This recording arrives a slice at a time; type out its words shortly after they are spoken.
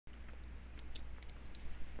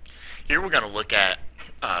Here we're going to look at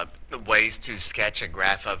the ways to sketch a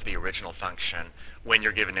graph of the original function when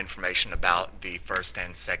you're given information about the first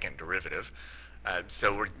and second derivative.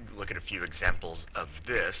 So we're looking at a few examples of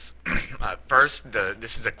this. First,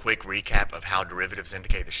 this is a quick recap of how derivatives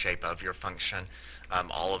indicate the shape of your function.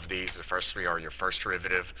 All of these, the first three are your first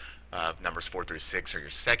derivative. Numbers 4 through 6 are your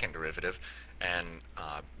second derivative. And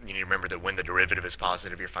you need to remember that when the derivative is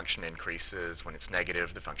positive, your function increases. When it's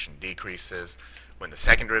negative, the function decreases. When the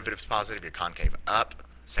second derivative is positive, you're concave up.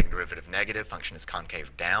 Second derivative negative, function is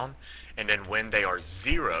concave down. And then when they are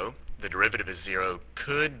zero, the derivative is zero,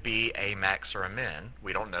 could be a max or a min.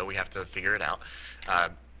 We don't know. We have to figure it out.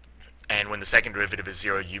 And when the second derivative is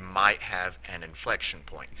zero, you might have an inflection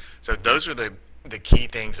point. So those are the key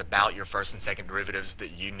things about your first and second derivatives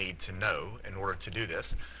that you need to know in order to do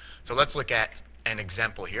this. So let's look at an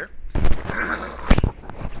example here. All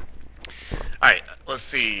right, let's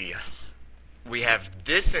see. We have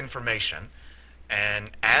this information,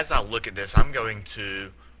 and as I look at this, I'm going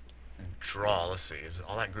to draw. Let's see, is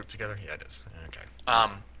all that grouped together? Yeah, it is. Okay.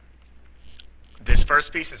 This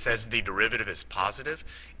first piece, it says the derivative is positive.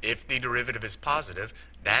 If the derivative is positive,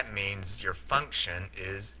 that means your function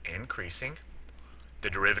is increasing.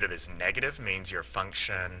 The derivative is negative, means your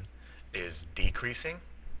function is decreasing.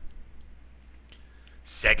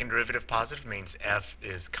 Second derivative positive means f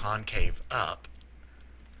is concave up.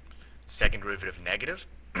 Second derivative negative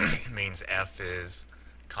means f is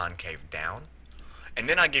concave down. And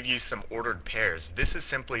then I give you some ordered pairs. This is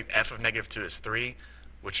simply f of negative 2 is 3,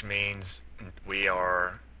 which means we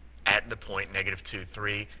are at the point negative 2,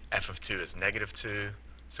 3. F of 2 is negative 2,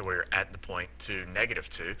 so we're at the point 2, negative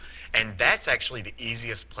 2. And that's actually the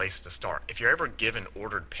easiest place to start. If you're ever given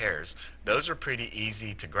ordered pairs, those are pretty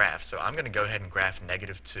easy to graph. So I'm going to go ahead and graph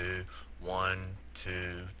negative 2, 1,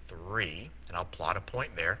 2, 3, and I'll plot a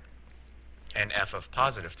point there. And f of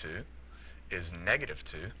positive 2 is negative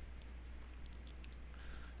 2. And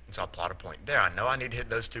so I'll plot a point there. I know I need to hit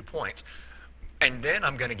those 2 points. And then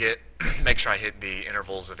I'm going to make sure I hit the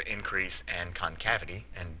intervals of increase and concavity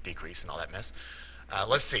and decrease and all that mess.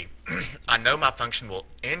 Let's see. I know my function will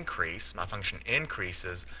increase. My function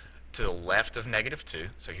increases to the left of negative 2.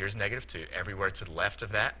 So here's negative 2. Everywhere to the left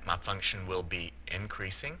of that, my function will be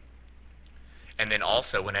increasing. And then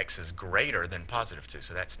also when x is greater than positive 2.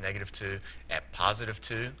 So that's negative 2 at positive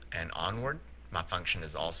 2 and onward. My function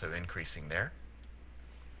is also increasing there.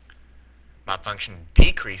 My function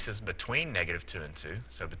decreases between negative 2 and 2.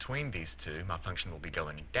 So between these two, my function will be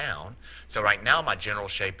going down. So right now my general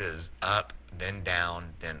shape is up, then down,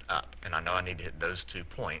 then up. And I know I need to hit those 2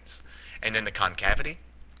 points. And then the concavity,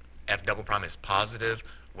 f double prime is positive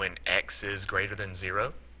when x is greater than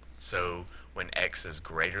 0. So when x is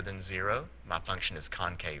greater than 0, my function is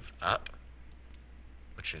concave up,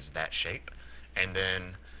 which is that shape. And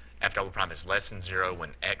then f double prime is less than 0 when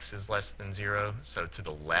x is less than 0. So to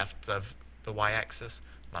the left of the y-axis,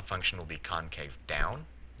 my function will be concave down,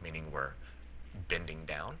 meaning we're bending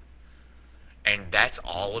down. And that's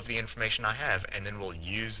all of the information I have, and then we'll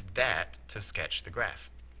use that to sketch the graph.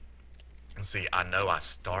 And see, I know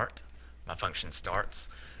my function starts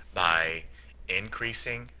by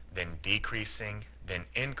increasing, then decreasing, then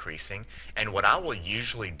increasing. And what I will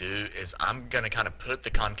usually do is I'm going to kind of put the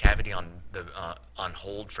concavity on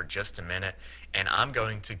hold for just a minute, and I'm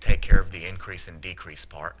going to take care of the increase and decrease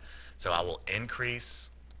part. So I will increase,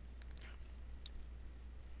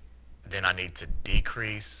 then I need to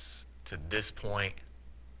decrease to this point,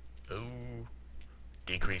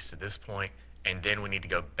 decrease to this point, and then we need to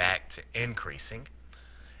go back to increasing.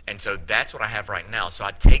 And so that's what I have right now. So I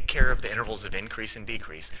take care of the intervals of increase and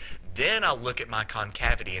decrease. Then I'll look at my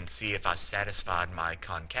concavity and see if I satisfied my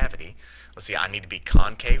concavity. Let's see, I need to be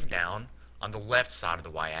concave down on the left side of the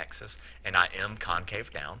y-axis, and I am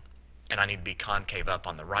concave down. And I need to be concave up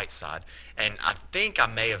on the right side. And I think I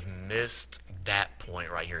may have missed that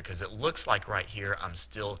point right here because it looks like right here I'm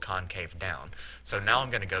still concave down. So now I'm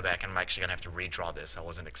going to go back and I'm actually going to have to redraw this. I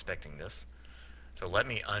wasn't expecting this. So let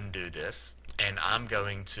me undo this. And I'm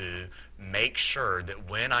going to make sure that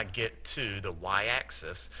when I get to the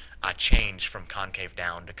y-axis, I change from concave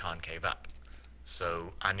down to concave up.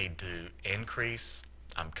 So I need to increase.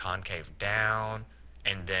 I'm concave down.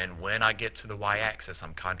 And then when I get to the y-axis,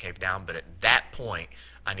 I'm concave down. But at that point,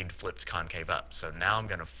 I need to flip to concave up. So now I'm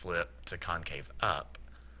going to flip to concave up,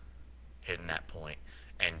 hitting that point.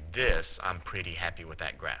 And this, I'm pretty happy with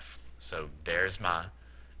that graph. So there's my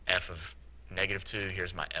f of negative 2.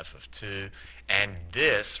 Here's my f of 2. And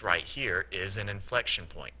this right here is an inflection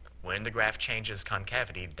point. When the graph changes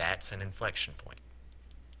concavity, that's an inflection point.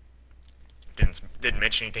 Didn't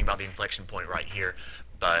mention anything about the inflection point right here,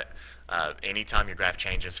 but anytime your graph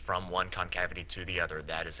changes from one concavity to the other,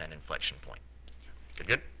 that is an inflection point. Good,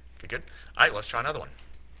 good, good, good. All right, let's try another one.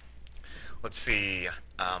 Let's see,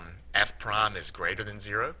 f prime is greater than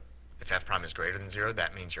 0. If f prime is greater than 0,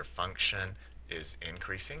 that means your function is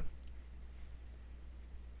increasing.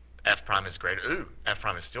 F prime is greater, f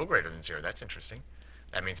prime is still greater than 0. That's interesting.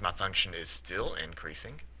 That means my function is still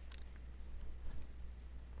increasing.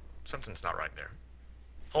 Something's not right there.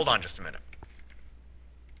 Hold on just a minute.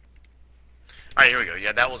 All right, here we go.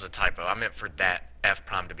 Yeah, that was a typo. I meant for that f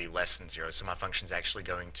prime to be less than 0, so my function's actually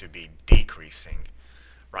going to be decreasing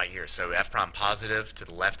right here. So f prime positive to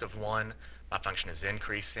the left of 1, my function is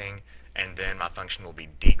increasing, and then my function will be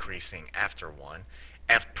decreasing after 1.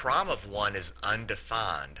 F prime of 1 is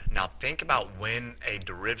undefined. Now think about when a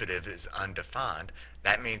derivative is undefined.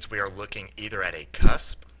 That means we are looking either at a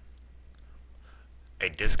cusp, a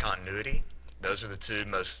discontinuity. Those are the two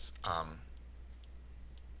most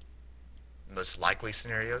likely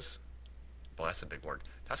scenarios. Boy, that's a big word.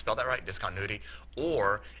 Did I spell that right? Discontinuity.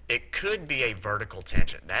 Or it could be a vertical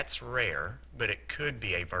tangent. That's rare, but it could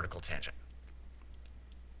be a vertical tangent.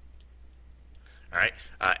 All right,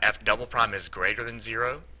 f double prime is greater than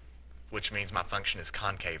 0, which means my function is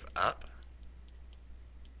concave up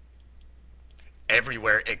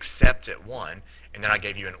everywhere except at 1, and then I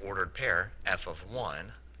gave you an ordered pair. F of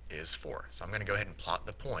 1 is 4. So I'm going to go ahead and plot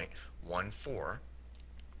the point 1, 4.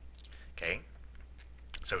 Okay,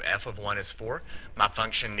 so f of 1 is 4. My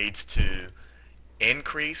function needs to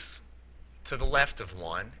increase to the left of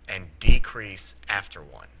 1 and decrease after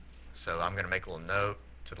 1. So I'm going to make a little note.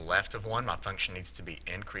 To the left of 1, my function needs to be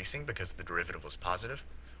increasing because the derivative was positive.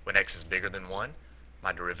 When x is bigger than 1,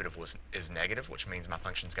 my derivative is negative, which means my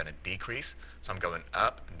function is going to decrease. So I'm going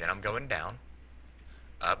up, and then I'm going down.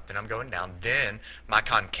 Up, then I'm going down. Then my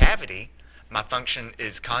concavity, my function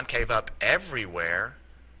is concave up everywhere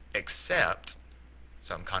except,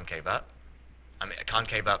 so I'm concave up. I'm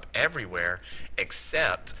concave up everywhere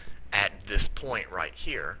except at this point right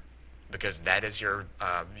here, because that is your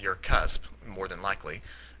cusp, more than likely.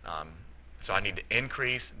 So I need to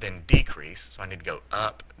increase, then decrease. So I need to go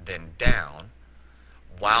up, then down,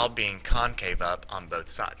 while being concave up on both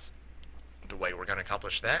sides. The way we're going to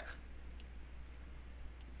accomplish that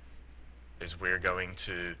is we're going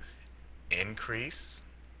to increase,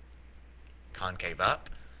 concave up,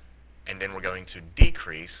 and then we're going to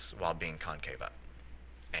decrease while being concave up.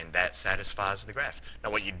 And that satisfies the graph. Now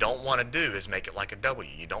what you don't want to do is make it like a W.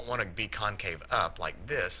 You don't want to be concave up like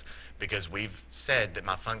this, because we've said that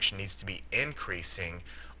my function needs to be increasing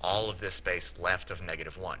all of this space left of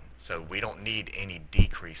 -1. So we don't need any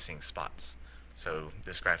decreasing spots. So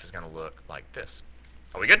this graph is going to look like this.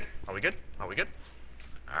 Are we good? Are we good? Are we good?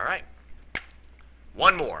 All right.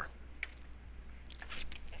 One more.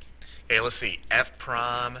 Okay, let's see. F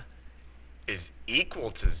prime is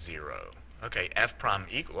equal to 0. Okay, f prime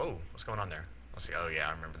equal, whoa, what's going on there? Let's see, oh yeah,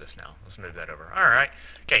 I remember this now. Let's move that over. All right,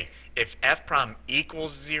 okay, if f prime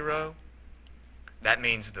equals 0, that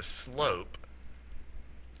means the slope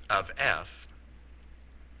of f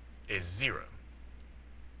is 0.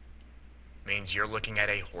 Means you're looking at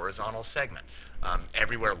a horizontal segment,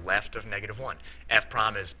 everywhere left of -1. F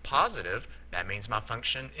prime is positive, that means my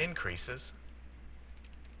function increases.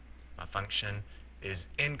 My function is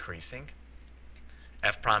increasing.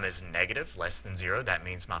 F prime is negative, less than 0. That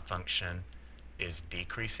means my function is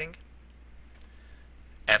decreasing.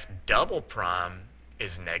 F double prime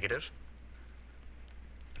is negative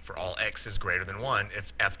for all x is greater than 1.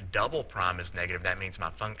 If f double prime is negative, that means my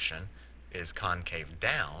function is concave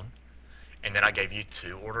down. And then I gave you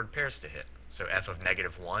two ordered pairs to hit. So f of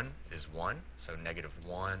 -1 is 1. So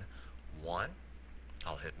 -1, 1.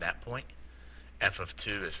 I'll hit that point. F of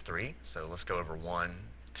 2 is 3. So let's go over 1,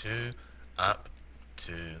 2, up,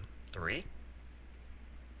 2, 3.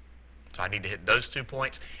 So I need to hit those 2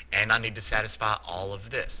 points, and I need to satisfy all of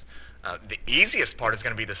this. The easiest part is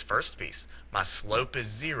going to be this first piece. My slope is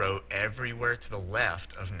 0 everywhere to the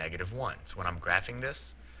left of -1. So when I'm graphing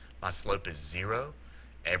this, my slope is 0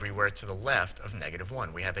 everywhere to the left of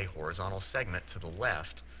 -1. We have a horizontal segment to the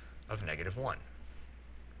left of -1.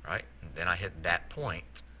 Right? And then I hit that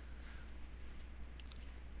point.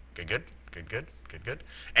 Good, good, good, good, good, good.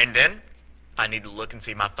 And then I need to look and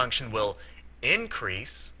see my function will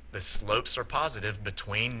increase. The slopes are positive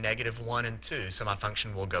between -1 and 2, so my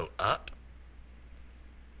function will go up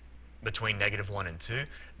between -1 and 2.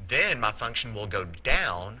 Then my function will go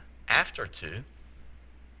down after 2.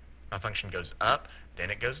 My function goes up,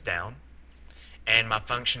 then it goes down. And my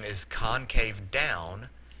function is concave down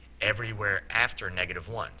everywhere after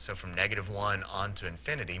 -1. So from -1 on to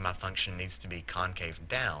infinity, my function needs to be concave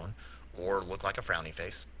down, or look like a frowny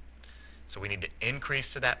face. So we need to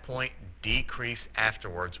increase to that point, decrease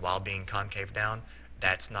afterwards while being concave down.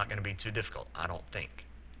 That's not going to be too difficult, I don't think.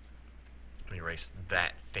 Let me erase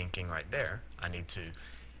that thinking right there. I need to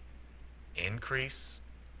increase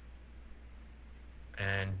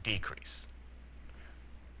and decrease.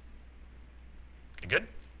 Good?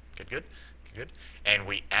 Good, good, good. And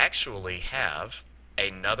we actually have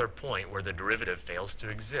another point where the derivative fails to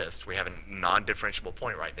exist. We have a non-differentiable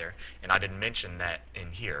point right there, and I didn't mention that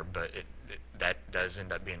in here, but that does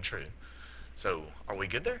end up being true. So are we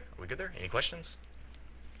good there? Are we good there? Any questions?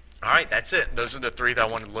 All right, that's it. Those are the three that I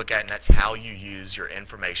wanted to look at, and that's how you use your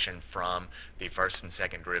information from the first and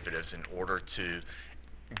second derivatives in order to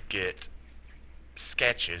get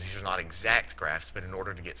sketches. These are not exact graphs, but in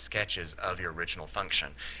order to get sketches of your original function.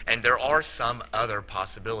 And there are some other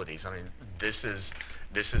possibilities. I mean, this is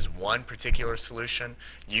one particular solution.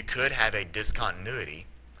 You could have a discontinuity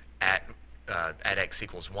at x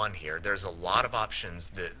equals 1 here. There's a lot of options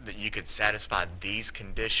that you could satisfy these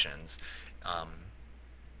conditions,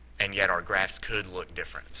 and yet our graphs could look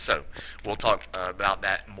different. So we'll talk about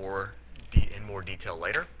that in more detail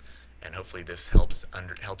later. And hopefully this helps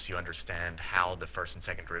you understand how the first and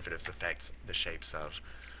second derivatives affect the shapes of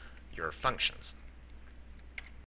your functions.